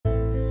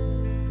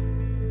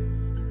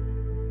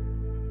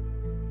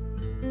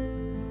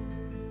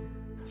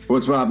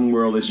What's poppin',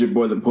 world? It's your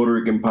boy, the Puerto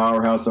Rican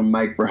powerhouse of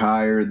Mike for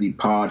Hire, the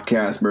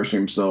podcast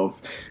mercenary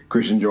himself,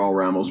 Christian Joel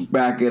Ramos,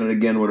 back at it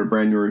again with a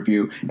brand new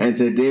review. And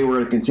today we're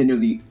going to continue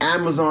the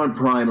Amazon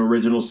Prime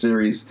original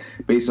series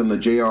based on the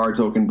J.R.R.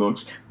 Tolkien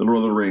books, The Lord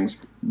of the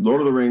Rings.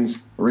 Lord of the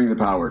Rings, Ring of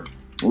Power.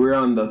 We're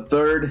on the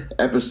third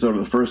episode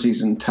of the first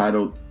season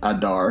titled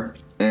Adar.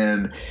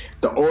 And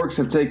the orcs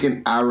have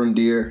taken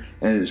Arondir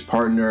and his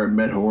partner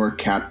Medhor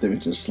captive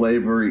into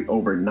slavery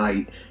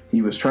overnight.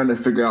 He was trying to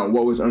figure out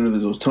what was under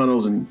those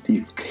tunnels, and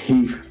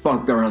he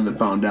fucked around and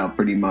found out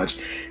pretty much.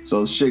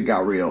 So shit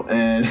got real.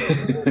 And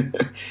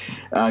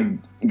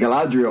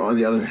Galadriel, on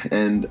the other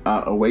end,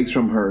 awakes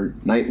from her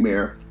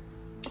nightmare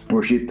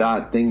where she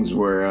thought things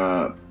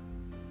were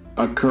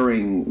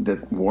occurring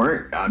that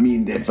weren't. I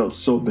mean, it felt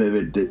so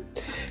vivid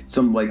that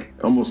some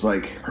almost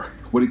like,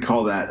 what do you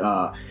call that?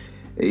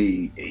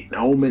 An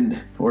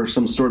omen or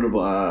some sort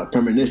of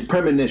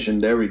premonition.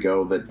 There we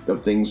go. That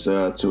of things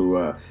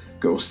to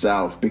go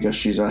south, because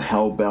she's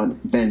hell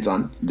bent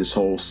on this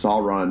whole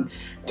Sauron,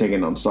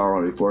 taking on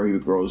Sauron before he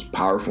grows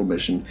powerful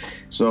mission.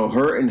 So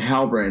her and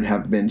Halbrand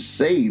have been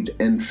saved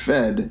and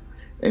fed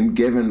and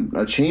given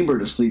a chamber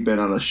to sleep in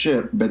on a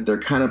ship, but they're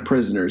kind of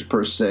prisoners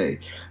per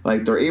se.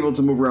 Like, they're able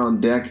to move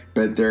around deck,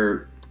 but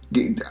they're,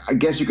 I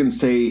guess you can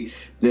say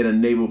that a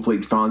naval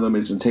fleet found them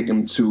and to take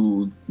them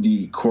to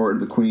the court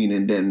of the queen,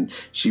 and then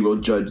she will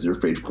judge their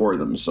fate for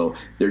them. So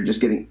they're just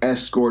getting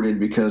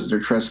escorted because they're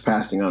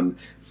trespassing on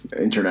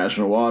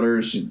international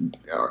waters.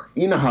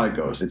 You know how it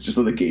goes. It's just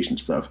litigation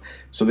stuff.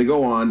 So they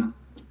go on,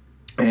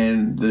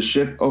 and the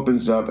ship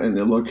opens up, and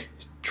they look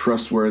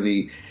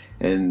trustworthy,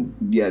 and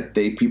yet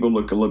people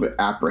look a little bit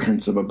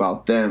apprehensive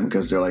about them,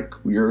 because they're like,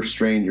 you're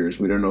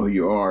strangers, we don't know who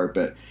you are,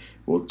 but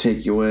we'll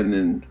take you in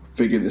and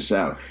figure this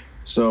out.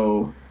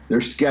 So they're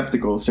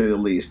skeptical, to say the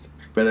least,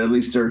 but at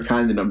least they're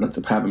kind enough not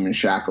to have them in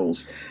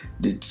shackles.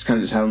 They just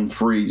kind of have them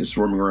free, just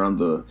roaming around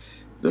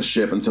the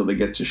ship until they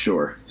get to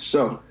shore.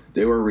 So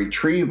they were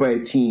retrieved by a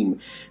team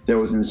that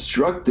was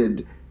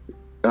instructed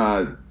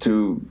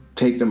to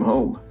take them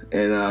home.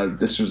 And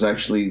this was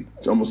actually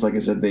almost like I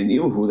said, they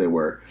knew who they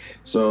were.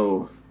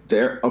 So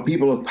they're a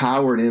people of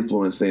power and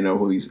influence. They know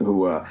who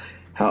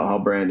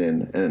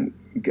Halbrand and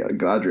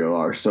Galadriel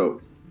are.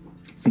 So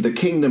the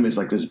kingdom is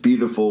like this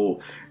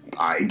beautiful,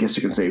 I guess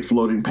you can say,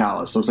 floating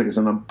palace. Looks like it's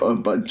in a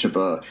bunch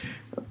of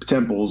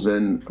temples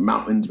and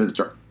mountains, but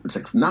it's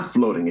like not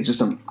floating. It's just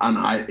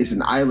it's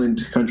an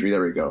island country.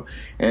 There we go.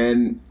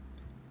 And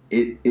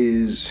it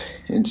is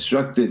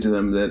instructed to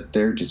them that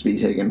they're to be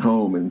taken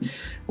home, and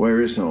where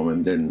is home?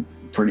 And then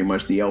pretty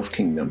much the elf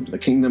kingdom. The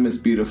kingdom is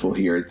beautiful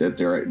here that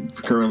they're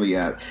currently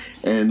at,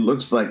 and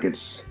looks like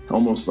it's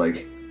almost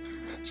like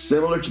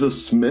similar to the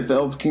Smith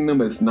elf kingdom,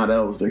 but it's not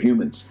elves, they're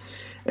humans.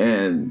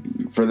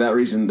 And for that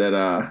reason that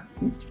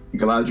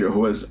Galadriel,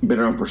 who has been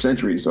around for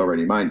centuries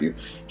already, mind you,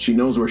 she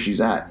knows where she's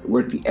at.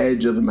 We're at the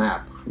edge of the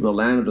map, the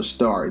land of the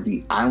star,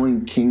 the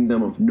island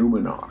kingdom of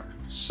Numenor.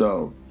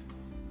 So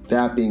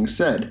that being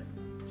said,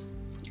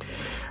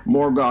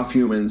 Morgoth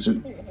humans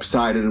who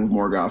sided with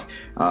Morgoth,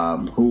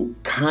 who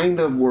kind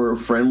of were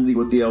friendly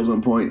with the elves at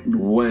one point,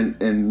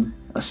 went and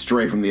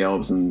astray from the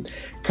elves and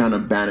kind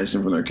of banished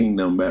them from their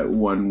kingdom, but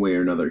one way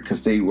or another,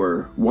 because they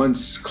were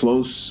once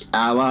close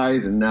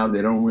allies, and now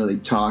they don't really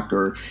talk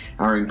or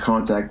are in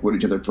contact with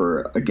each other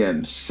for,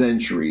 again,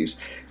 centuries.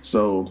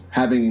 So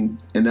having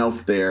an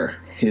elf there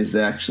is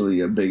actually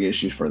a big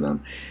issue for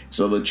them.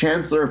 So the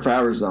Chancellor of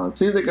Farazan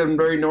seems like a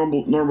very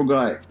normal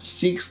guy.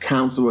 Seeks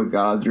counsel with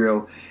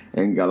Galadriel,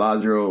 and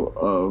Galadriel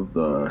of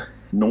the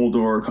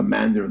Noldor,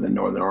 commander of the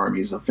northern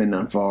armies of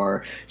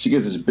Fin-Anfar. She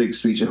gives this big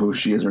speech of who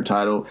she is, her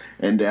title,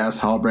 and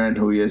asks Halbrand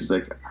who he is.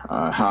 Like,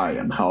 hi,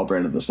 I'm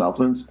Halbrand of the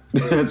Southlands.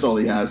 That's all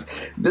he has.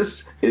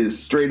 This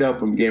is straight up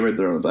from Game of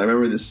Thrones. I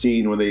remember the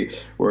scene where they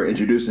were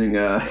introducing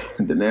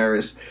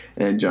Daenerys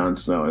and Jon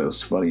Snow. It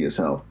was funny as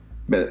hell.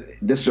 But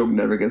this joke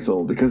never gets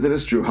old, because it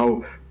is true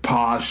how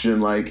posh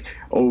and like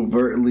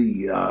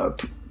overtly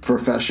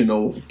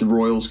professional the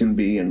royals can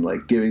be, and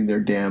like giving their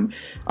damn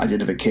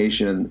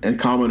identification, and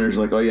commoners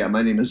like, oh yeah,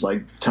 my name is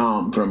like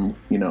Tom from,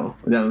 down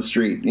the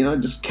street,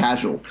 just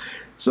casual.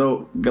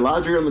 So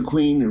Galadriel and the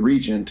Queen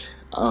Regent,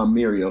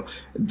 Miriel,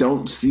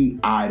 don't see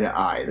eye to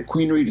eye. The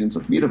Queen Regent's a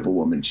beautiful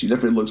woman. She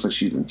definitely looks like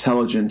she's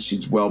intelligent,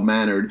 she's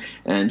well-mannered,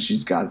 and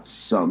she's got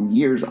some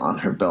years on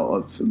her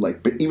belt.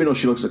 But even though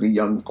she looks like a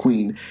young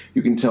queen,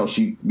 you can tell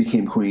she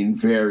became queen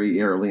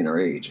very early in her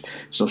age.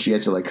 So she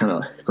had to kind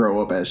of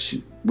grow up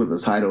with the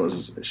title,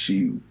 as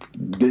she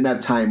didn't have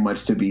time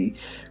much to be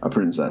a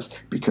princess,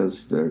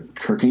 because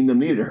her kingdom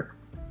needed her.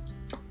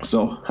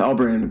 So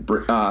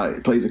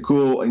Halbrand plays it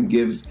cool and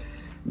gives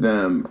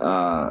them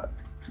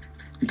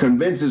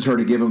convinces her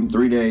to give him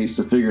 3 days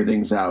to figure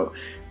things out.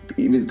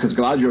 Even because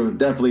Galadriel is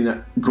definitely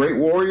not great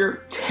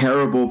warrior,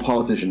 terrible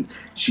politician.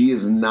 She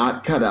is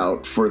not cut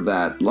out for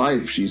that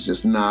life. She's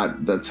just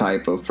not the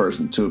type of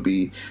person to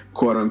be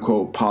quote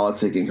unquote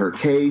politicking her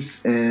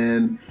case.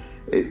 And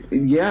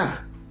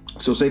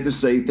So safe to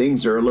say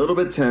things are a little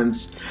bit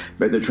tense,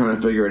 but they're trying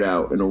to figure it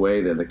out in a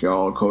way that they can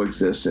all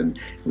coexist and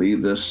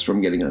leave this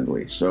from getting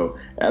ugly. So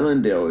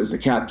Elendil is the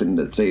captain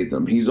that saved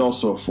them. He's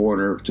also a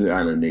foreigner to the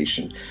island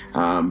nation,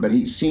 but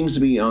he seems to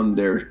be on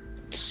their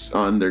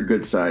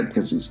good side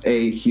because he's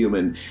A,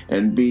 human,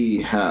 and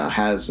B,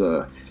 has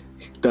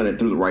done it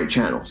through the right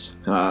channels.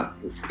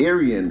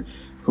 Arian,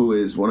 who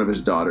is one of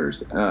his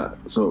daughters,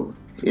 so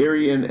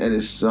Arian and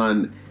his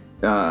son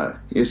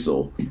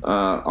Isil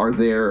are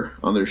there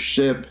on their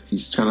ship.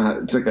 He's kind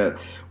of, it's like a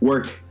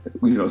work,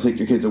 take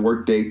your kids to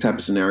work day type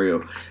of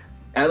scenario.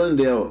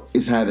 Elendil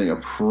is having a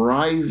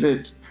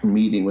private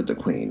meeting with the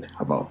queen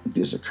about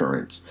this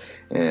occurrence,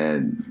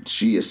 and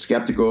she is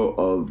skeptical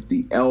of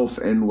the elf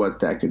and what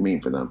that could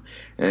mean for them.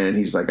 And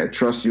he's like, I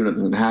trust you,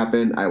 nothing's gonna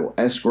happen. I will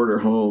escort her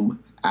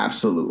home.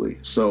 Absolutely.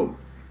 So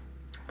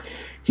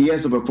he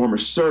has to perform a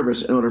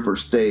service in order for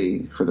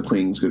stay for the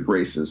queen's good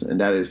graces,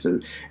 and that is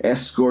to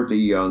escort the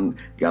young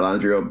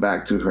Galadriel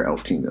back to her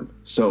elf kingdom.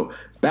 So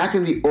back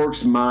in the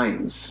orcs'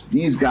 mines,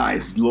 these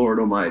guys, Lord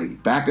Almighty,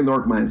 back in the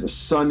orc mines, the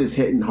sun is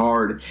hitting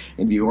hard,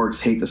 and the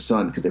orcs hate the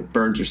sun because it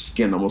burns your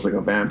skin almost like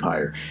a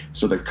vampire.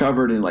 So they're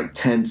covered in like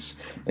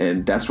tents,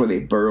 and that's where they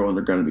burrow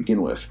underground to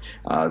begin with.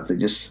 They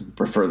just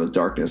prefer the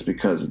darkness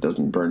because it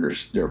doesn't burn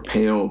their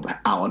pale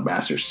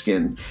alabaster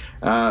skin.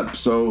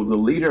 So the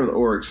leader of the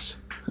orcs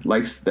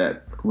likes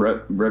that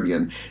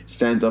Revian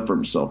stands up for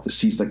himself.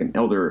 She's like an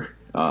elder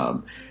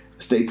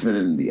statesman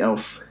in the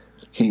elf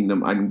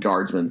kingdom,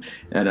 guardsman,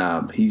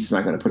 and he's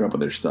not going to put up with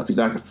their stuff. He's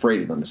not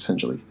afraid of them,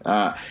 essentially.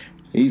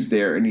 He's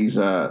there, and he's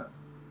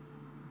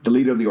the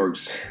leader of the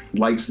orcs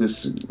likes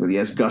this. He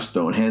has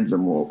gusto and hands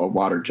him a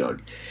water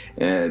jug,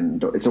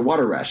 and it's a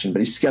water ration,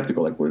 but he's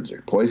skeptical, like, was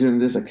there poison in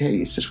this? Like, hey,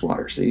 it's just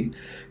water, see?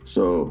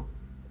 So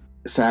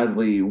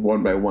sadly,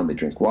 one by one, they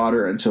drink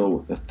water until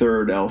the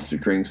third elf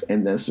drinks,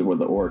 and this is where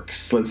the orc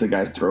slits the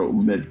guy's throat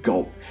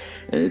mid-gulp.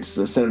 And it's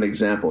to set an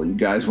example. You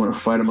guys want to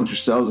fight amongst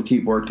yourselves or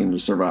keep working to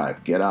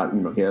survive? Get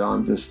out, get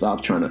on to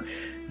stop trying to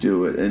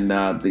do it. And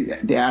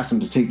they asked him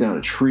to take down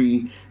a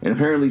tree, and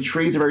apparently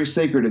trees are very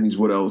sacred in these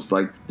wood elves.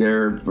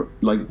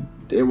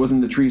 It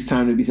wasn't the tree's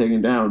time to be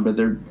taken down, but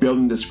they're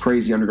building this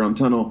crazy underground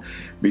tunnel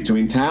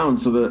between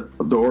towns so that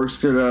the orcs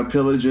could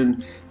pillage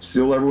and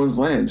steal everyone's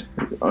land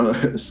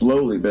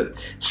slowly but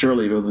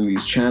surely, building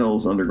these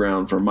channels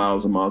underground for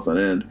miles and miles on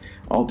end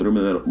all through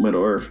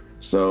Middle Earth.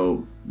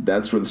 So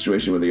that's where the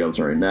situation with the elves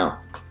are right now.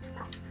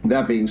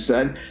 That being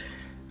said,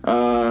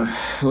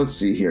 let's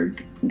see here.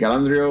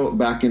 Galadriel,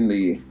 back in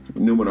the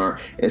Numenor,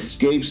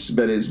 escapes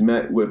but is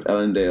met with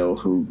Elendil,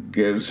 who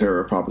gives her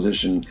a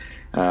proposition.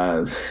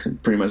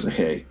 Pretty much like,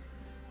 hey,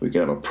 we can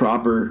have a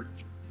proper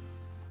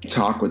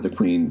talk with the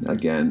queen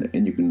again,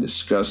 and you can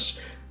discuss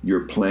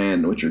your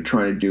plan, what you're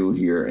trying to do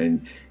here,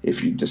 and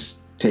if you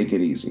just take it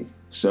easy.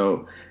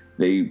 So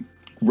they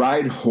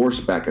ride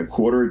horseback a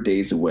quarter of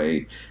days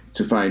away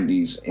to find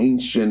these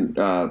ancient,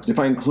 to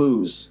find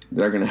clues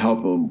that are going to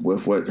help them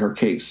with her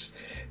case,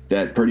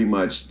 that pretty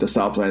much the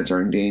Southlands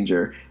are in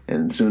danger,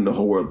 and soon the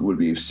whole world would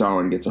be if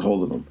Sauron gets a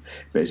hold of them.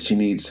 But she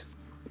needs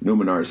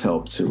Numenar's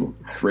help to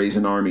raise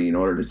an army in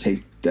order to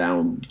take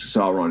down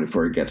Sauron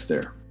before he gets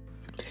there.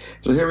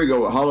 So here we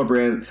go.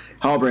 Halbrand.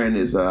 Halbrand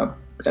is at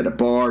a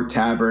bar,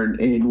 tavern,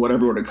 inn,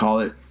 whatever you want to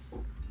call it,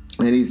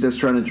 and he's just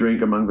trying to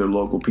drink among the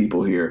local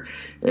people here.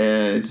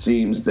 And it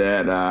seems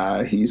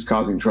that he's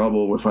causing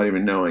trouble without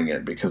even knowing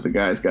it, because the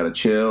guy's got to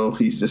chill.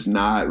 He's just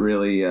not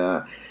really.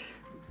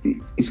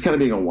 He's kind of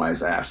being a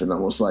wise ass and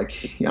almost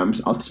like, I'm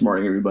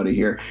outsmarting everybody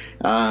here.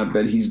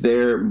 But he's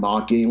there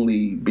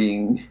mockingly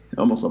being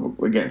almost,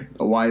 again,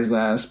 a wise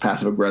ass,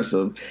 passive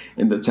aggressive,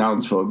 and the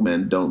townsfolk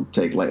men don't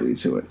take lightly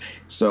to it.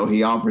 So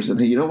he offers him,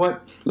 hey, you know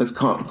what? Let's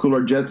cool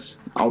our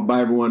jets. I'll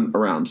buy everyone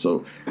around.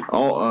 So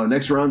all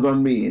next round's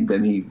on me. And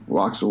then he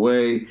walks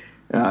away.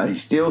 He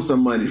steals some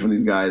money from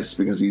these guys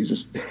because he's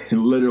just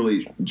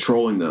literally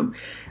trolling them.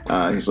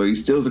 So he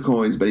steals the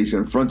coins, but he's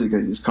confronted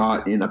because he's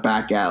caught in a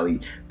back alley.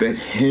 But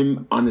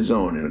him on his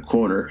own in a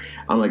corner,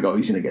 I'm like, oh,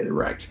 he's going to get it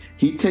wrecked.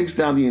 He takes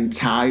down the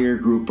entire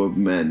group of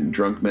men,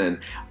 drunk men,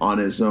 on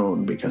his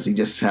own because he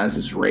just has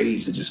this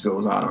rage that just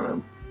goes out on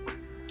him.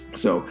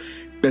 So,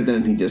 but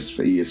then he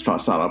is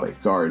sought out by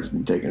guards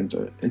and taken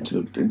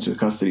into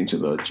custody, into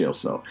the jail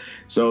cell.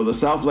 So the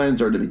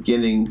Southlands are the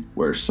beginning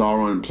where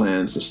Sauron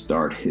plans to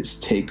start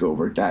his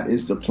takeover. That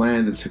is the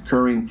plan that's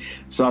occurring.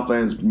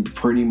 Southlands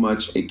pretty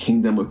much a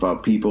kingdom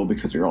without people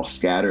because they're all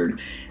scattered,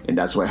 and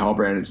that's why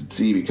Halbrand is at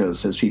sea,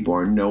 because his people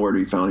are nowhere to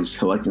be found. He's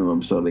collecting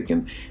them so they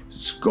can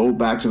go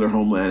back to their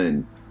homeland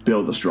and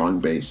build a strong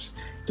base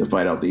to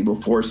fight out the evil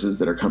forces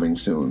that are coming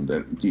soon.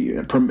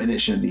 The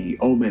premonition, the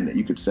omen,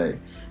 you could say.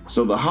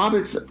 So the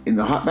hobbits back in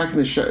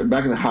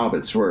the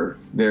hobbits, where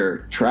they're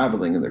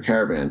traveling in their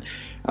caravan,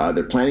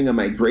 they're planning a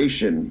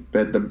migration,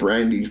 but the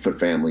Brandyfoot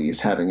family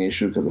is having an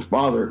issue because the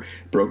father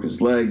broke his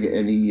leg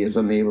and he is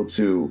unable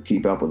to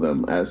keep up with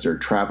them as they're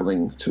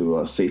traveling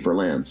to safer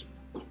lands.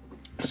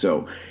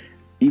 So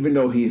even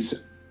though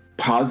he's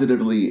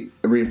positively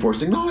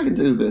reinforcing, no, I can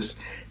do this,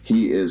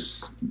 he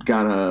is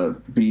gonna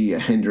be a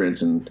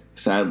hindrance and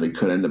sadly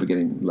could end up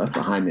getting left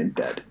behind and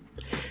dead.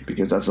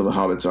 Because that's how the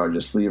hobbits are.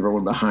 Just leave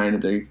everyone behind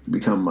if they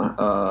become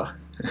not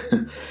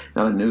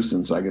a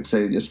nuisance. I could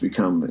say just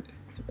become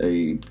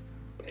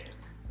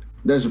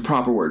there's a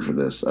proper word for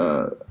this,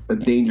 a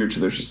danger to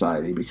their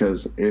society,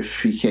 because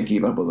if he can't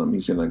keep up with them,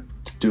 he's going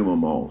to doom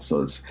them all.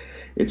 So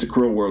it's a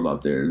cruel world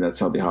out there. That's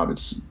how the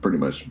hobbits pretty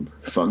much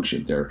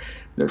function. They're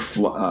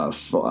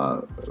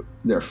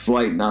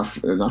flight,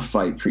 not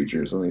fight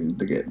creatures. I mean,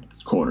 they get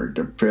cornered.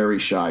 They're very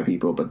shy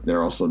people, but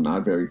they're also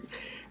not very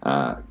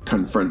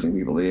confronting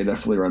people. They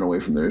definitely run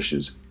away from their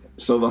issues.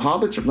 So the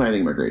hobbits are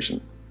planning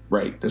migration.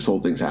 Right, this whole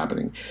thing's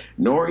happening.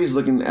 Nori's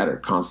looking at her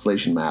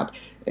constellation map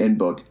and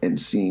book and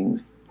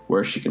seeing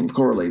where she can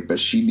correlate, but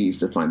she needs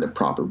to find the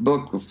proper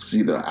book to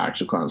see the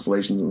actual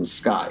constellations in the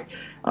sky.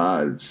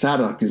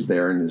 Sadok is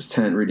there in his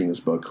tent reading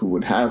his book, who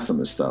would have some of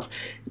this stuff.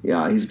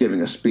 He's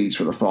giving a speech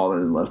for the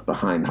fallen and left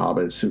behind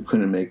hobbits who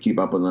couldn't keep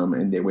up with them,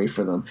 and they wait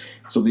for them.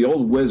 So the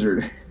old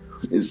wizard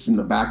is in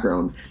the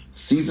background,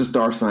 sees the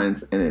star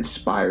signs, and it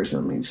inspires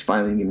him. He's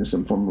finally getting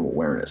some form of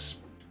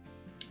awareness.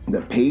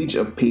 The page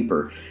of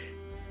paper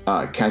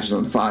catches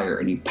on fire,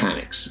 and he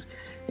panics.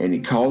 And he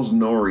calls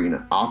Nori in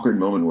an awkward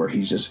moment where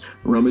he's just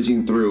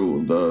rummaging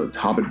through the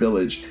Hobbit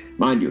village.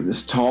 Mind you,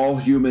 this tall,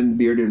 human,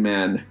 bearded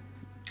man,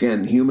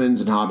 again,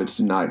 humans and hobbits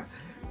do not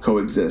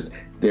coexist.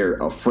 They're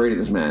afraid of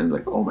this man.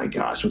 Like, oh my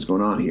gosh, what's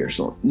going on here?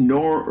 So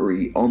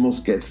Nori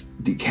almost gets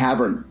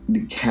caravaned,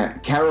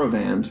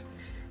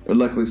 but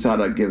luckily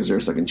Sadok gives her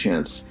a second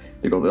chance.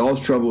 They go through all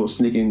this trouble of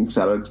sneaking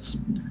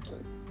Sadok's,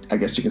 I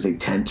guess you can say,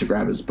 tent to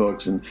grab his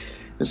books and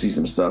see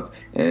some stuff,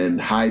 and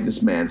hide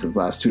this man for the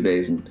last 2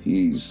 days, and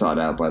he's sought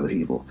out by the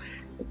people.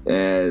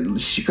 And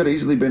she could have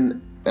easily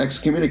been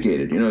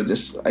excommunicated,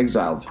 just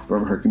exiled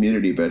from her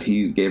community, but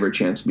he gave her a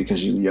chance because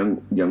she's a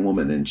young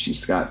woman, and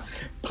she's got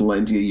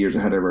plenty of years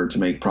ahead of her to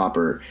make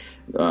proper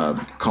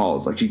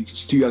calls. Like,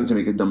 she's too young to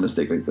make a dumb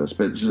mistake like this,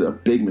 but this is a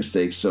big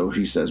mistake. So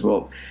he says,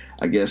 well,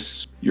 I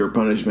guess your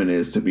punishment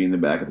is to be in the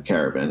back of the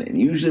caravan. And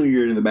usually when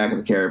you're in the back of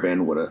the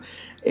caravan with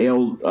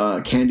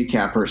a candy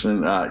cap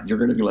person, you're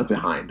going to be left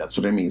behind. That's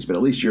what it means. But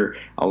at least you're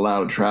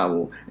allowed to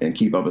travel and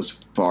keep up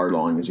as far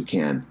along as you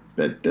can.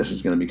 But this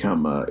is going to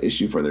become an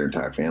issue for their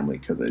entire family,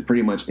 because it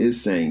pretty much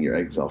is saying you're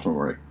exiled from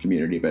our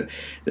community. But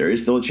there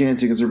is still a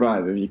chance you can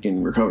survive if you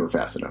can recover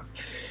fast enough.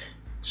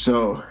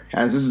 So,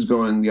 as this is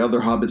going, the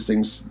other hobbits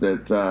thinks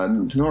that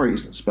Nori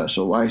isn't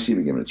special. Why is she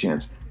even given a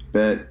chance?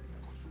 But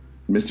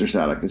Mr.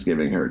 Sadok is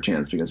giving her a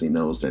chance because he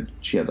knows that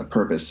she has a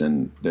purpose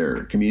in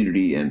their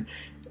community, and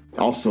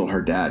also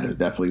her dad, who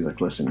definitely like,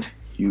 listen,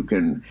 you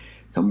can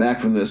come back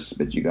from this,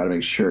 but you got to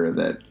make sure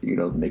that you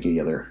don't make any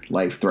other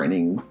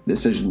life-threatening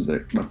decisions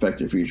that affect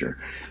your future.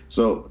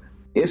 So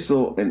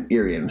Issel and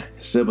Irian,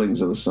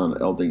 siblings of the son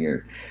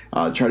Elendil,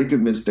 try to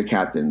convince the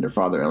captain, their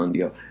father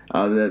Elendil,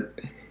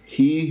 that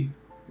he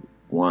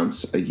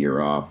wants a year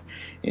off,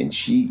 and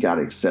she got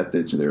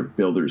accepted to their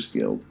Builders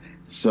Guild.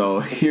 So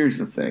here's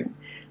the thing.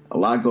 A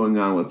lot going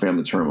on with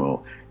family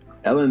turmoil.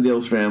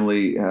 Elendil's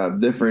family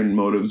have different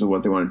motives of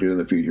what they want to do in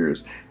the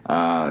futures.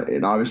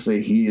 And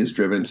obviously he is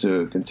driven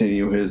to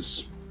continue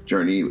his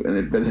journey,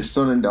 but his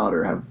son and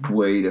daughter have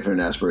way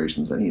different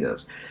aspirations than he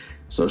does.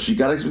 So she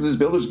got accepted to this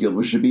Builders Guild,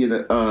 which should be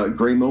a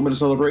great moment of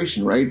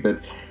celebration, right?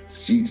 But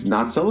she's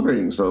not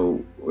celebrating.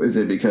 So is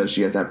it because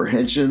she has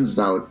apprehensions?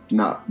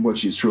 Not what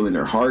she's truly in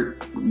her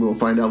heart? We'll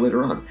find out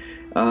later on.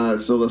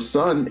 So the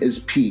son is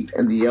Pete,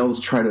 and the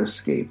elves try to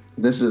escape.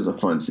 This is a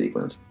fun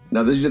sequence.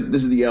 Now, this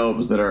is the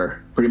elves that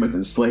are pretty much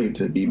enslaved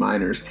to be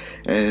miners,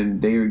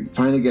 and they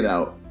finally get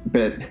out.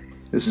 But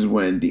this is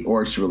when the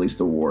orcs release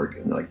the warg,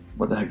 and they're like,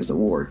 what the heck is a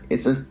warg?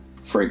 It's a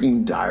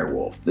freaking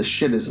direwolf. This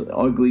shit is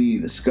ugly,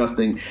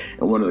 disgusting,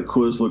 and one of the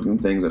coolest looking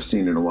things I've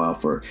seen in a while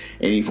for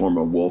any form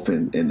of wolf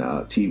in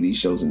TV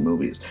shows and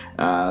movies.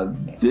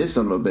 This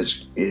son of a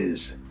bitch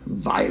is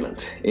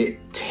violent. It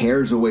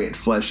tears away its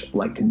flesh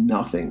like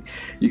nothing.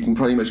 You can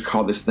pretty much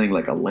call this thing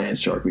like a land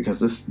shark, because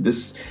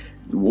this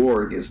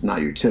warg is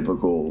not your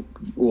typical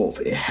wolf.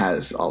 It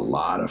has a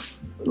lot of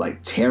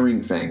like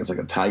tearing fangs like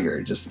a tiger.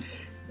 It just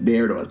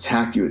there to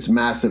attack you. It's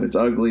massive, it's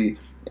ugly,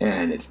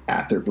 and it's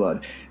after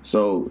blood.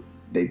 So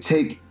they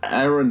take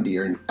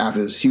Arondir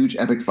after this huge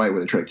epic fight where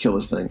they try to kill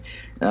this thing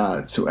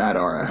to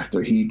Adar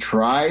after he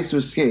tries to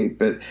escape,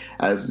 but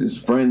as his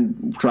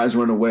friend tries to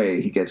run away,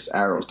 he gets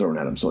arrows thrown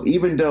at him. So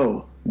even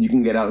though you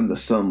can get out in the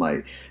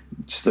sunlight,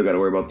 you still got to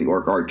worry about the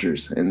orc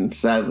archers. And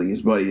sadly,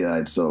 his buddy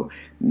died. So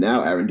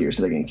now Arondir,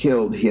 instead of getting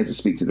killed, he has to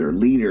speak to their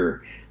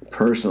leader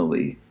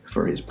personally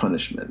for his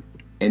punishment.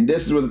 And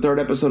this is where the third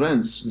episode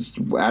ends.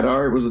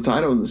 Adar was the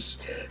title, and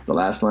the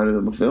last line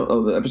of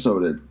the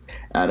episode.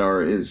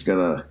 Adar is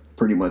gonna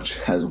pretty much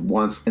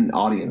wants an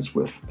audience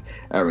with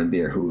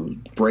Arondir, who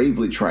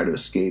bravely tried to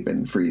escape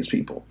and free his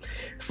people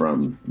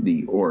from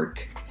the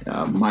orc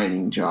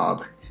mining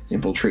job,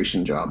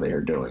 infiltration job they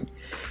are doing.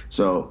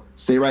 So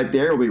stay right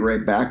there. We'll be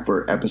right back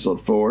for episode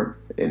 4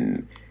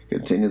 and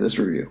continue this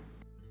review.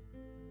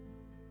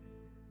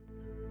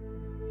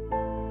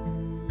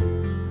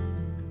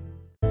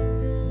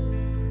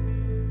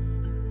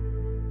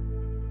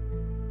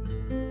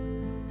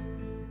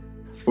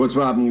 What's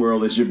poppin',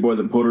 world? It's your boy,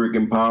 the Puerto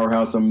Rican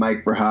powerhouse. I'm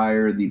Mike for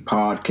Hire, the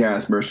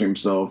podcast merchant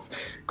himself,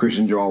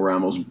 Christian Joel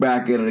Ramos,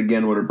 back at it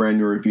again with a brand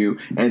new review.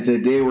 And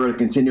today we're going to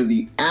continue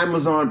the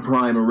Amazon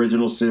Prime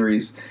original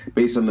series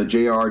based on the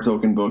J.R.R.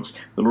 Tolkien books,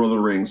 The Lord of the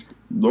Rings,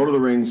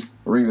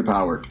 Rings of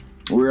Power.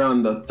 We're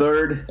on the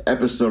third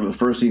episode of the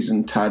first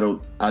season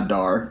titled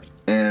Adar.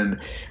 And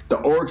the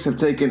orcs have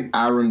taken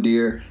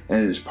Arondir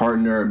and his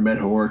partner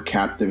Medhor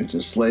captive into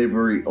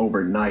slavery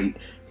overnight.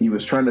 He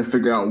was trying to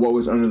figure out what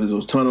was under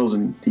those tunnels,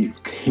 and he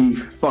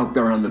fucked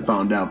around and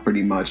found out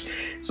pretty much.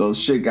 So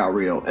shit got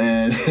real.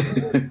 And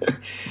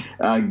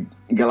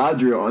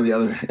Galadriel, on the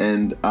other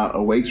end,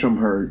 awakes from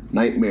her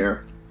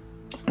nightmare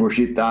where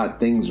she thought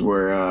things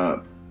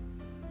were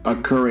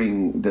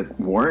occurring that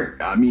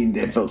weren't. I mean,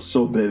 it felt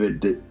so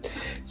vivid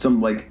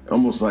that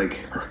almost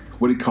like,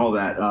 what do you call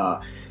that?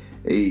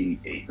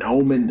 An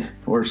omen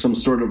or some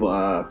sort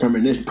of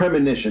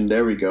premonition.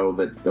 There we go.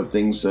 That of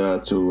things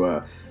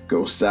to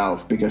go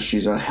south, because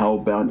she's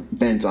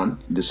bent on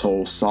this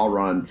whole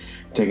Sauron,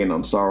 taking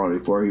on Sauron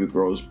before he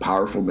grows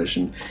powerful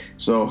mission.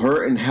 So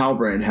her and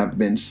Halbrand have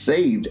been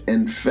saved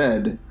and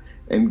fed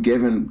and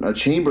given a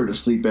chamber to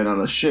sleep in on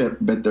a ship,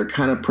 but they're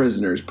kind of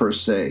prisoners per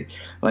se.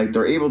 Like,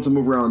 they're able to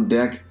move around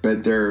deck,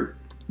 but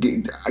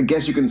I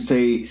guess you can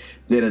say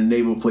that a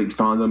naval fleet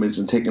found them and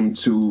to take them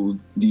to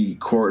the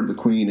court of the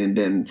queen, and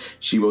then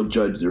she will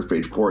judge their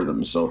fate for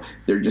them. So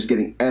they're just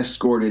getting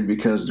escorted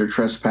because they're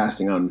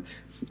trespassing on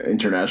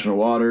international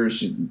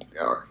waters.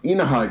 You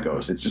know how it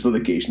goes. It's just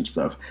litigation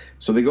stuff.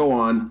 So they go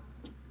on,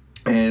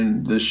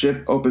 and the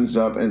ship opens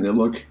up, and they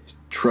look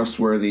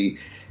trustworthy,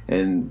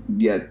 and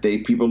yet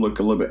people look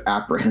a little bit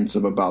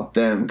apprehensive about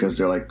them, because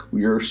they're like,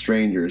 you're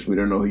strangers, we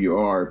don't know who you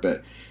are,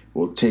 but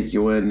we'll take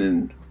you in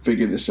and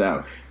figure this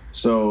out.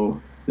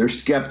 So they're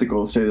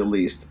skeptical, to say the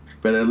least,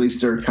 but at least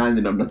they're kind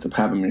enough not to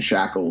have them in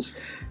shackles.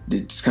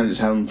 They just kind of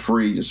have them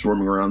free, just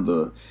roaming around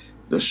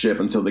the ship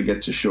until they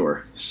get to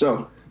shore.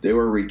 So they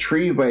were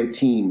retrieved by a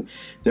team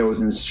that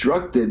was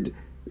instructed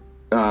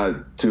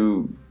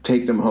to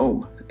take them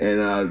home.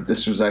 And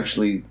this was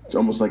actually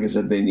almost like I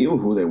said, they knew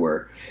who they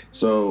were.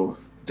 So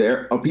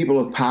they're a people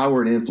of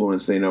power and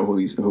influence. They know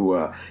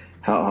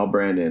how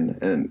Brandon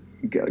and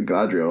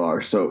Galadriel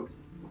are. So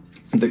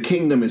the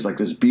kingdom is like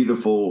this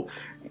beautiful,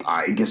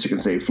 I guess you can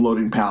say,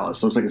 floating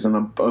palace. Looks like it's on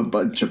a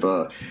bunch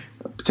of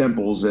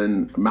temples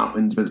and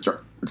mountains, but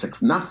it's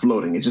like not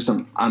floating. It's just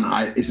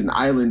it's an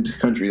island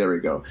country. There we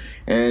go.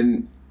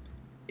 And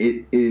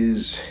it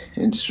is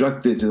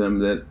instructed to them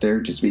that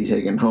they're to be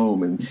taken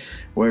home. And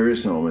where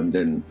is home? And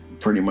then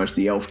pretty much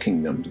the elf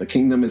kingdom. The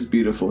kingdom is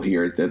beautiful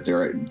here that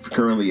they're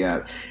currently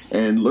at,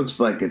 and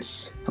looks like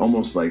it's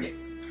almost like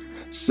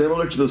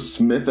similar to the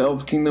Smith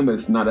elf kingdom, but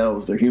it's not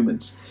elves, they're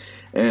humans.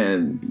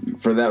 And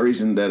for that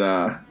reason that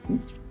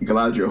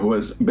Galadriel, who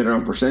has been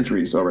around for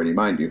centuries already,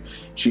 mind you,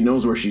 she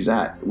knows where she's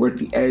at. We're at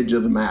the edge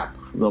of the map,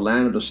 the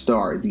land of the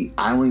star, the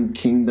island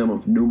kingdom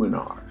of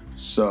Numenor.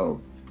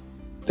 So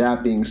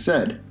that being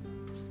said,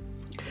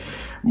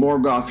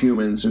 Morgoth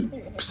humans who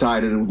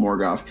sided with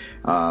Morgoth,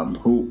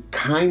 who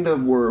kind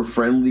of were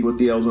friendly with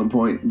the elves at one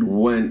point,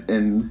 went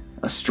and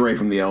astray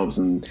from the elves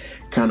and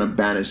kind of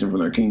banished them from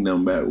their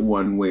kingdom, but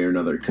one way or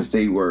another, because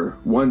they were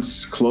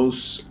once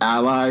close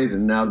allies,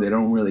 and now they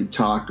don't really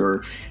talk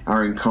or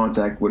are in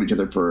contact with each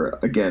other for,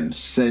 again,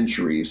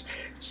 centuries.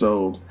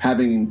 So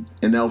having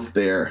an elf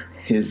there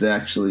is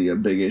actually a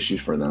big issue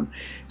for them.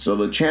 So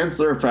the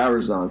Chancellor of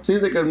Farazan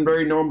seems like a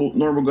very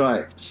normal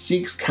guy.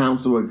 Seeks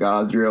counsel with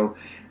Galadriel,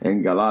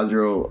 and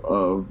Galadriel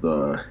of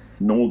the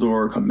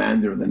Noldor,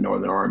 commander of the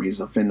northern armies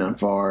of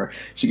Finnanfar.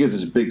 She gives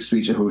this big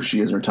speech of who she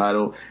is in her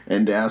title,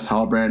 and asks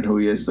Halbrand who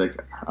he is. He's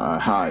like,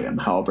 hi, I'm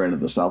Halbrand of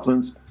the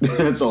Southlands.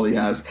 That's all he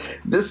has.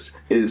 This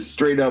is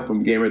straight up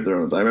from Game of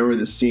Thrones. I remember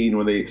the scene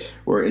when they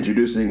were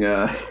introducing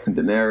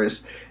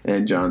Daenerys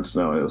and Jon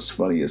Snow. It was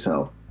funny as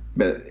hell.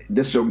 But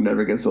this joke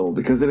never gets old,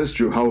 because it is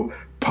true how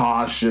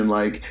posh and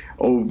like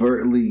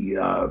overtly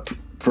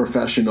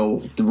professional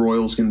the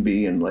royals can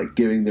be, and like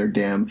giving their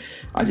damn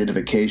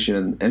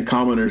identification, and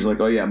commoners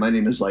like, oh yeah, my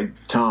name is like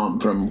Tom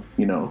from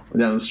down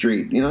the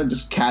street,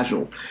 just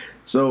casual.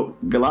 So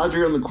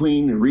Galadriel and the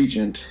Queen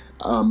Regent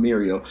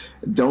Miriel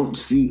don't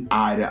see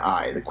eye to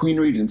eye. The Queen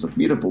Regent's a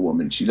beautiful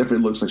woman. She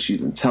definitely looks like she's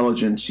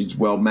intelligent, she's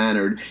well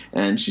mannered,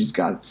 and she's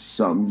got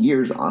some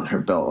years on her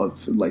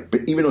belt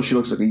but even though she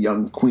looks like a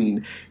young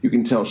queen, you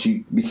can tell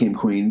she became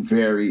queen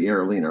very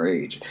early in her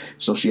age.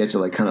 So she had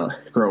to kind of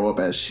grow up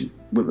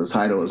with the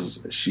title,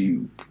 as she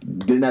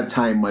didn't have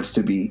time much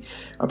to be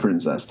a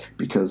princess,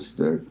 because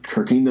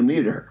her kingdom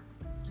needed her.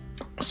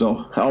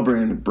 So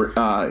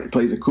Halbrand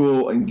plays it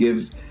cool and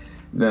gives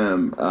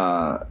them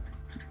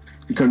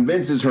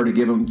convinces her to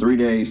give him 3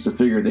 days to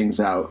figure things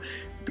out.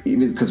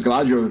 Even because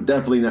Galadriel is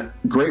definitely not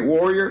great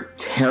warrior,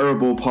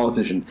 terrible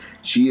politician.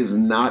 She is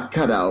not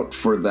cut out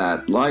for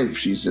that life.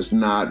 She's just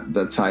not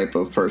the type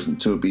of person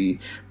to be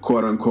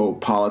quote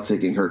unquote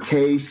politicking her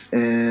case.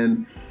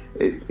 And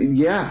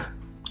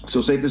So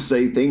safe to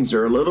say things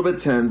are a little bit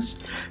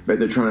tense, but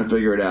they're trying to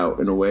figure it out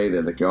in a way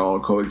that they can all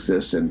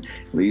coexist and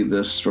leave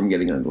this from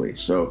getting ugly.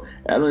 So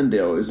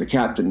Elendil is the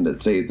captain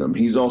that saved them.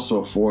 He's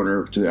also a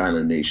foreigner to the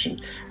island nation,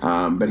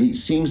 but he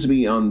seems to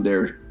be on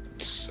their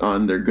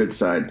good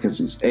side because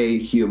he's A,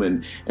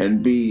 human,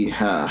 and B,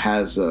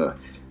 has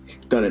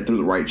done it through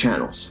the right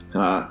channels.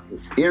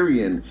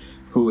 Arian,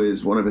 who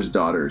is one of his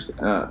daughters,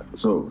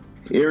 so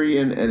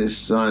Arian and his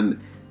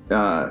son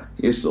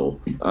Isel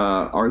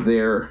are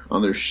there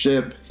on their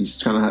ship.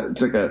 He's kind of,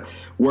 it's like a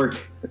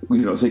work,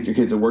 take your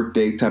kids to work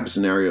day type of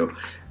scenario.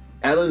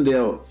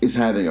 Elendil is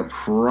having a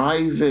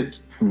private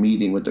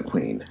meeting with the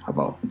queen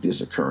about this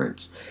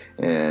occurrence,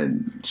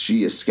 and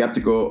she is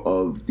skeptical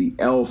of the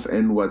elf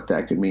and what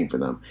that could mean for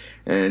them.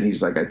 And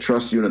he's like, I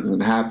trust you, nothing's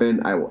gonna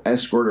happen. I will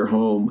escort her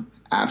home.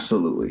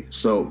 Absolutely.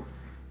 So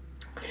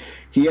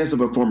he has to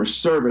perform a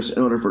service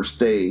in order for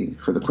stay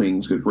for the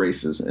queen's good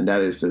graces, and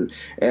that is to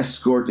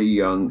escort the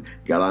young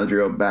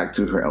Galadriel back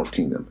to her elf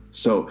kingdom.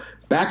 So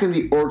back in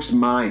the orcs'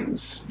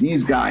 mines,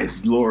 these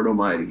guys, Lord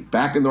Almighty,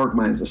 back in the orc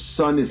mines, the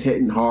sun is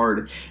hitting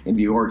hard, and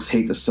the orcs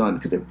hate the sun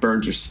because it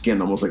burns your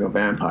skin almost like a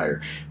vampire.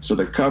 So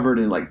they're covered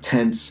in like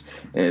tents,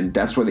 and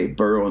that's where they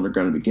burrow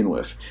underground to begin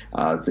with.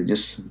 They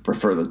just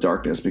prefer the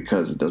darkness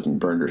because it doesn't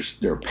burn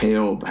their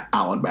pale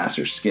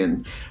alabaster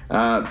skin.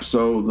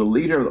 So the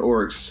leader of the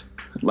orcs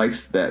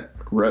likes that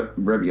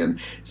Revian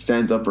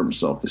stands up for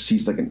himself.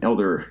 He's like an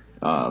elder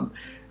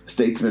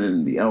statesman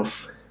in the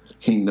elf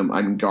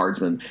kingdom,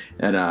 guardsman,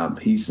 and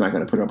he's not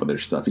going to put up with their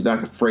stuff. He's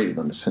not afraid of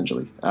them,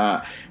 essentially.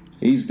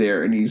 He's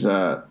there, and he's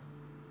the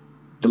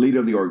leader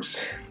of the orcs,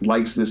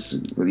 likes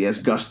this. He has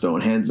gusto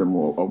and hands him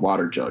a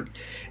water jug,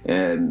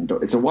 and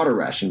it's a water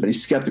ration, but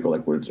he's skeptical,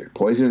 like, what is there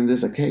poison in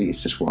this? Like, hey,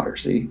 it's just water,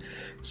 see?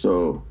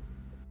 So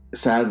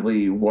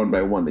sadly, one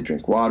by one, they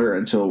drink water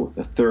until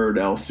the third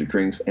elf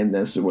drinks, and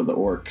this is where the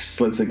orc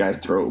slits the guy's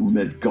throat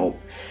mid-gulp.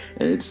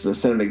 And it's to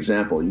set an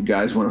example. You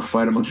guys want to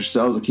fight amongst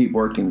yourselves or keep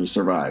working to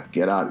survive?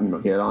 Get out,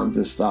 get on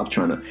to stop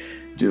trying to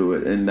do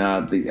it. And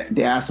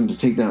they asked him to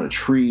take down a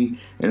tree,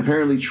 and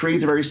apparently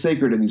trees are very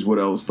sacred in these wood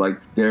elves.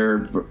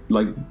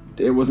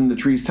 It wasn't the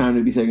tree's time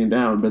to be taken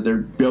down, but they're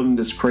building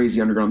this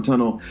crazy underground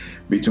tunnel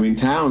between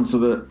towns so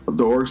that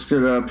the orcs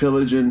could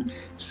pillage and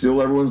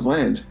steal everyone's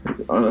land,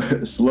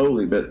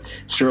 slowly but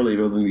surely,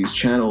 building these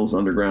channels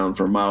underground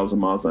for miles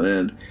and miles on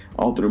end,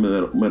 all through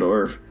Middle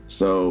Earth.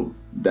 So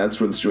that's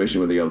where the situation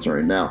with the elves are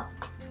right now.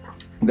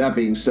 That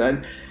being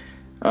said,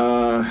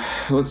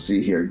 let's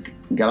see here.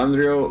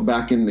 Galadriel,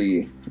 back in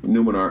the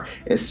Numenor,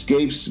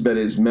 escapes but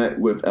is met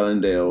with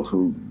Elendil,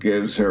 who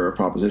gives her a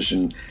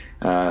proposition.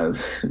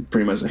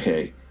 Pretty much like,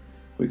 hey,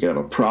 we can have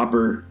a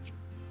proper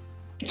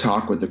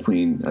talk with the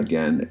queen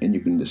again, and you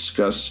can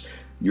discuss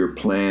your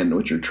plan,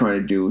 what you're trying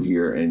to do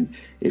here, and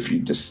if you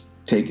just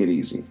take it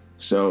easy.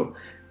 So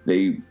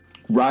they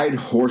ride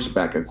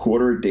horseback a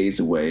quarter of days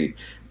away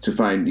to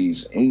find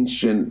these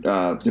ancient,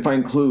 to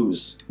find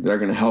clues that are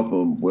going to help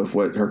them with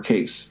her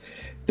case,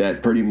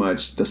 that pretty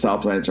much the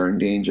Southlands are in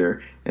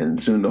danger,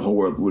 and soon the whole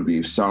world would be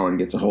if Sauron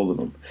gets a hold of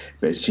them.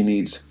 But she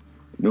needs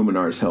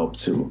Numenar's help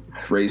to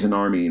raise an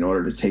army in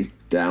order to take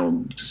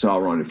down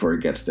Sauron before he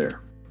gets there.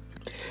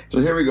 So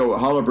here we go.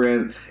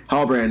 Halbrand.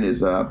 Halbrand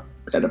is at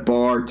a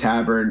bar,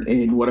 tavern,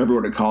 inn, whatever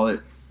you want to call it,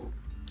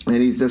 and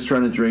he's just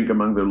trying to drink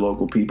among the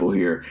local people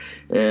here.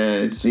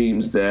 And it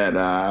seems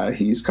that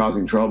he's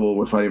causing trouble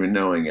without even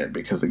knowing it,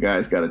 because the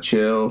guy's got to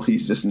chill.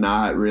 He's just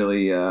not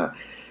really.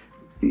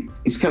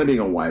 He's kind of being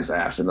a wise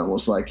ass and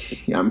almost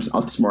like, I'm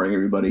outsmarting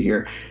everybody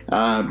here.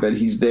 But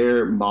he's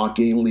there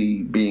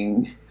mockingly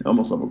being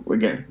almost,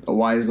 again, a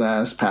wise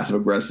ass, passive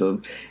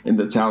aggressive, and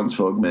the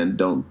townsfolk men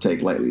don't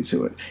take lightly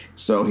to it.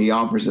 So he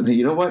offers him, hey,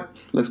 you know what?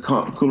 Let's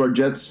cool our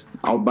jets.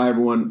 I'll buy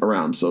everyone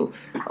around. So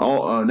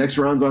all next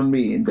round's on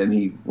me. And then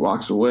he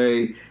walks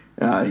away.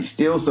 He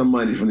steals some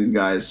money from these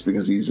guys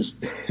because he's just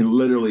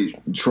literally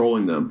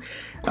trolling them.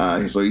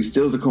 So he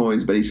steals the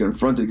coins, but he's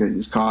confronted because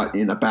he's caught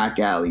in a back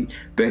alley.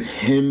 But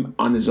him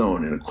on his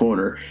own in a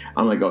corner,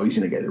 I'm like, oh, he's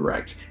going to get it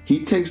wrecked.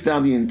 He takes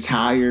down the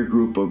entire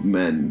group of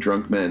men,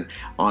 drunk men,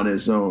 on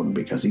his own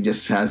because he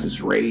just has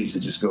this rage that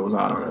just goes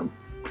out on him.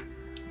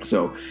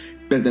 So,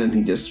 but then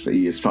he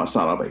is sought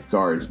out by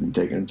guards and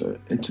taken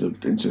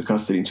into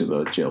custody into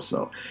the jail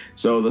cell.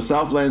 So the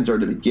Southlands are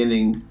the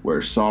beginning where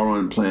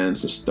Sauron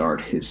plans to start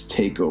his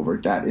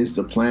takeover. That is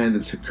the plan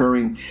that's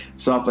occurring.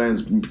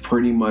 Southlands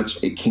pretty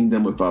much a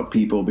kingdom without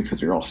people because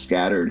they're all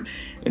scattered,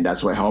 and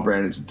that's why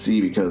Halbrand is at sea,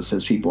 because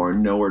his people are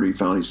nowhere to be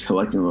found. He's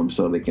collecting them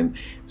so they can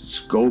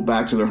go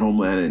back to their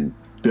homeland and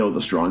build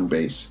a strong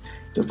base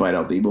to fight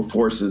out the evil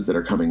forces that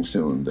are coming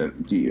soon.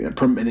 The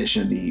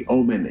premonition, the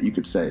omen, you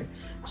could say.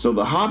 So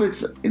the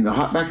hobbits back in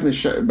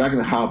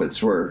the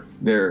hobbits, where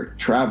they're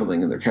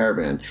traveling in their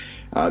caravan,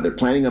 they're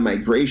planning a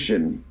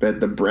migration, but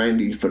the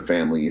Brandyfoot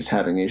family is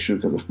having an issue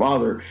because the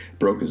father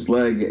broke his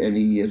leg and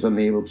he is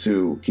unable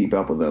to keep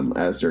up with them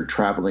as they're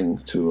traveling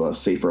to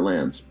safer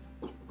lands.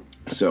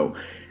 So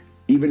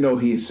even though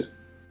he's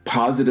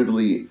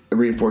positively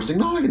reinforcing,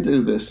 no, I can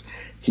do this,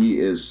 he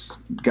is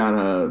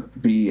gonna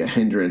be a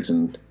hindrance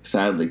and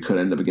sadly could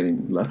end up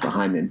getting left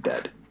behind and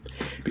dead.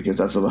 Because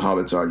that's how the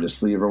hobbits are.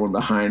 Just leave everyone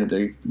behind and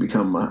they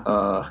become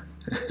not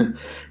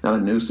a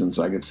nuisance.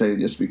 I could say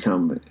just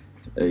become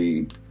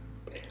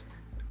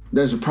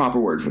there's a proper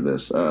word for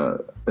this,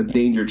 a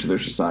danger to their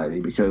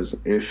society, because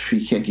if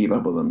he can't keep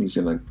up with them, he's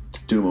going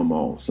to doom them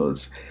all. So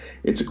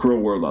it's a cruel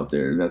world out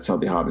there. That's how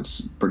the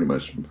hobbits pretty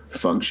much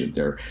function.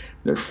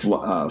 They're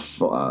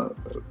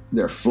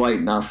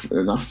flight,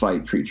 not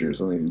fight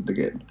creatures. I think they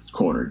get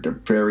cornered. They're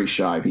very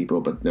shy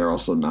people, but they're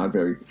also not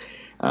very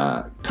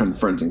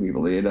confronting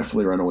people. They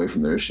definitely run away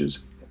from their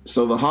issues.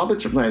 So the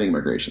hobbits are planning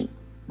migration.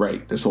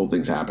 Right, this whole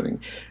thing's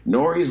happening.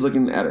 Nori's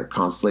looking at her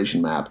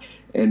constellation map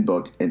and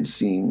book and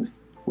seeing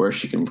where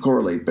she can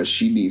correlate, but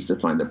she needs to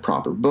find the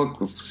proper book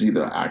to see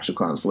the actual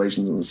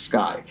constellations in the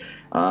sky.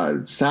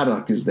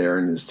 Sadok is there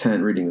in his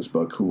tent reading his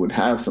book, who would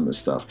have some of this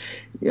stuff.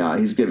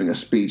 He's giving a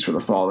speech for the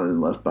fallen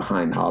and left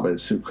behind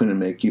hobbits who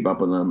couldn't keep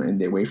up with them, and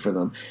they wait for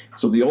them.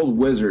 So the old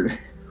wizard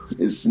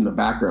is in the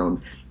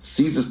background,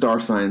 sees the star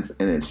signs,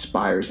 and it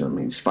inspires him.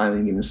 He's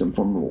finally getting some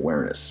form of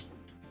awareness.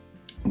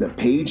 The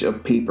page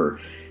of paper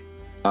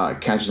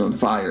catches on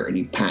fire, and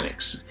he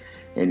panics.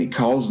 And he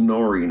calls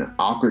Nori in an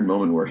awkward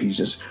moment where he's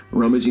just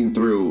rummaging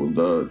through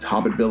the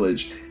Hobbit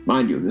village.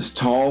 Mind you, this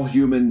tall,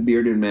 human,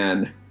 bearded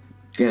man,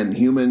 again,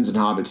 humans and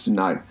hobbits do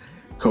not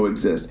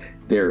coexist.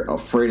 They're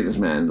afraid of this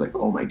man, like,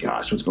 oh my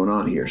gosh, what's going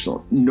on here?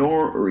 So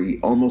Nori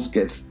almost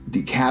gets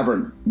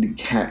caravanned,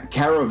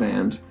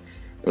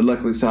 but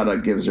luckily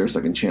Sadok gives her a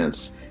second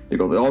chance. They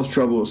go through all this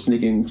trouble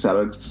sneaking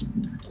Sadok's,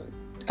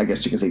 I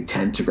guess you can say,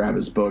 tent to grab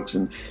his books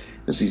and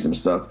to see some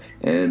stuff,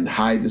 and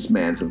hide this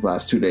man for the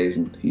last 2 days,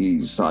 and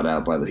he's sought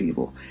out by the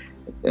people.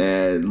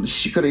 And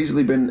she could have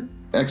easily been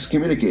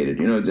excommunicated,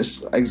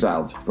 just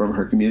exiled from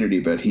her community,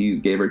 but he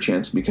gave her a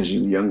chance because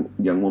she's a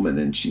young woman,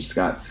 and she's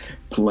got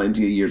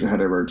plenty of years ahead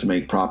of her to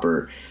make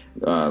proper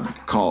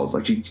calls.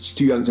 Like, she's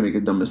too young to make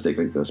a dumb mistake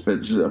like this,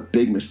 but this is a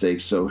big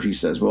mistake. So he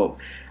says, well,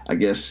 I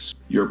guess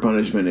your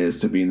punishment is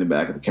to be in the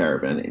back of the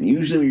caravan. And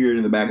usually when you're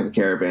in the back of the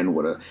caravan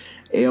with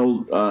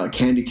a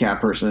candy cap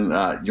person,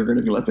 you're going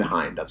to be left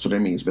behind. That's what it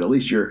means. But at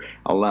least you're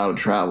allowed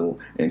to travel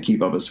and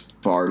keep up as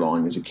far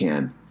along as you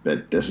can.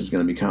 But this is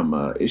going to become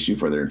an issue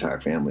for their entire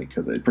family,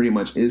 because it pretty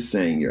much is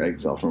saying you're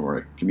exiled from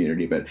our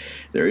community. But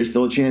there is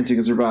still a chance you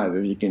can survive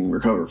if you can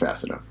recover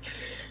fast enough.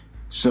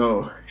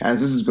 So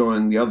as this is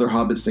going, the other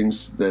hobbits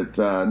thinks that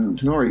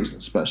Nori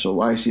isn't special.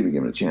 Why is she even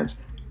given a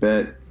chance?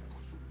 But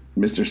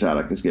Mr.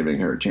 Sadok is giving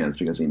her a chance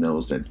because he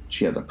knows that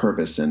she has a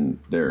purpose in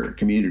their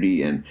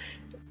community, and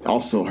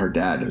also her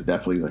dad, who's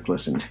definitely like,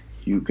 listen,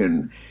 you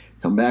can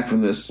come back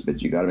from this,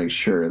 but you got to make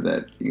sure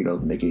that you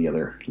don't make any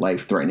other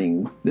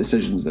life-threatening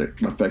decisions that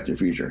affect your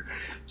future.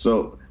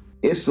 So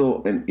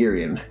Issel and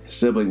Irian,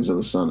 siblings of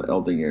the son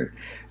Eldinger,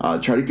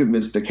 try to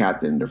convince the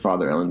captain, their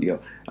father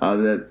Elendil,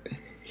 that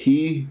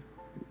he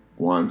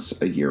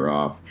wants a year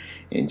off,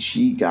 and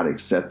she got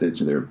accepted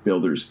to their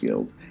Builders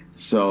Guild.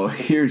 So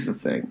here's the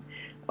thing.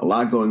 A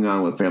lot going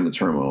on with family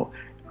turmoil.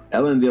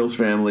 Elendil's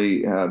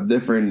family have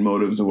different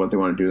motives of what they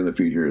want to do in the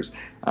futures.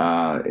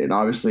 And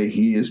obviously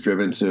he is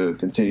driven to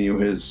continue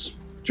his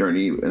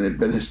journey,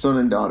 but his son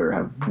and daughter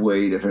have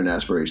way different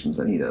aspirations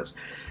than he does.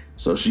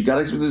 So she got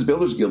accepted to this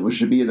Builders Guild, which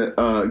should be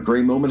a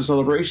great moment of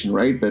celebration,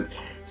 right? But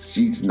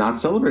she's not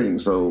celebrating.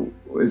 So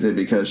is it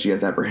because she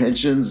has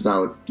apprehensions? Is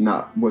that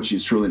not what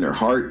she's truly in her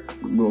heart?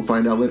 We'll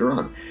find out later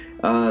on.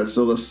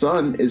 So the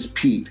sun is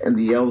peaked, and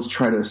the elves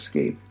try to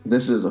escape.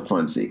 This is a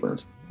fun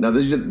sequence. Now,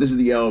 this is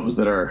the elves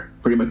that are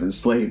pretty much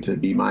enslaved to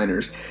be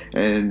miners,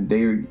 and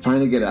they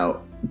finally get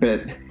out.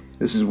 But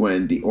this is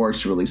when the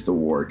orcs release the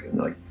warg, and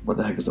they're like, what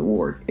the heck is a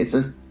warg? It's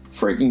a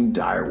freaking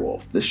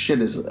direwolf. This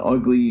shit is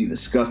ugly,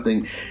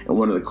 disgusting, and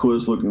one of the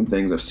coolest looking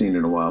things I've seen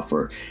in a while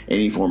for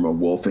any form of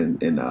wolf in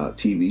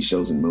TV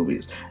shows and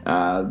movies.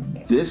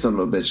 This son of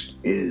a bitch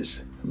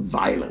is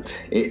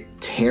violent. It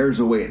tears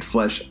away its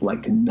flesh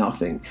like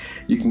nothing.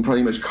 You can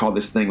pretty much call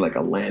this thing like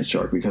a land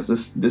shark, because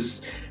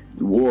this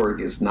warg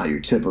is not your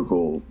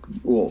typical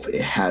wolf.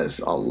 It has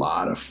a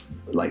lot of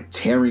like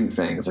tearing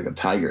fangs like a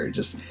tiger,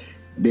 just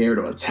there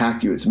to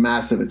attack you. It's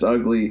massive, it's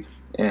ugly,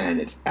 and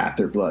it's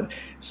after blood.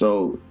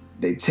 So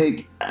they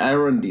take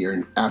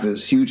Arondir after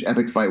this huge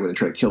epic fight where they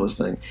try to kill this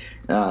thing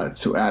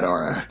to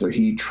Adar after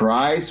he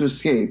tries to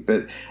escape,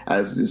 but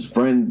as his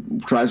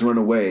friend tries to run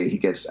away, he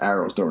gets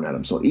arrows thrown at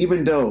him. So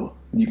even though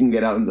you can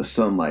get out in the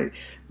sunlight,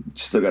 you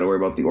still got to worry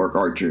about the orc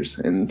archers.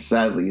 And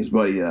sadly, his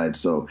buddy died.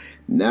 So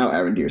now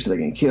Arondir, instead of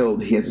getting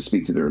killed, he has to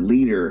speak to their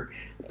leader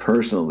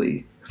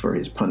personally for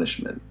his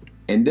punishment.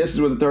 And this is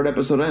where the third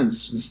episode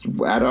ends.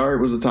 Adar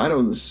was the title,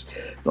 and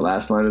the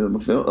last line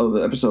of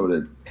the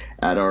episode.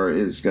 Adar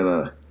is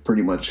gonna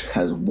pretty much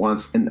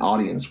wants an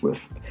audience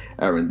with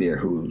Arondir,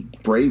 who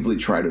bravely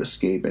try to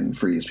escape and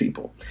free his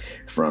people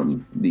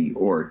from the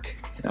orc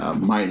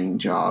mining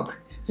job,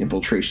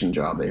 infiltration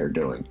job they are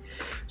doing.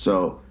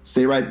 So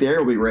stay right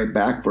there. We'll be right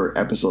back for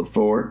episode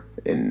 4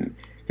 and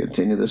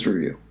continue this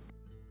review.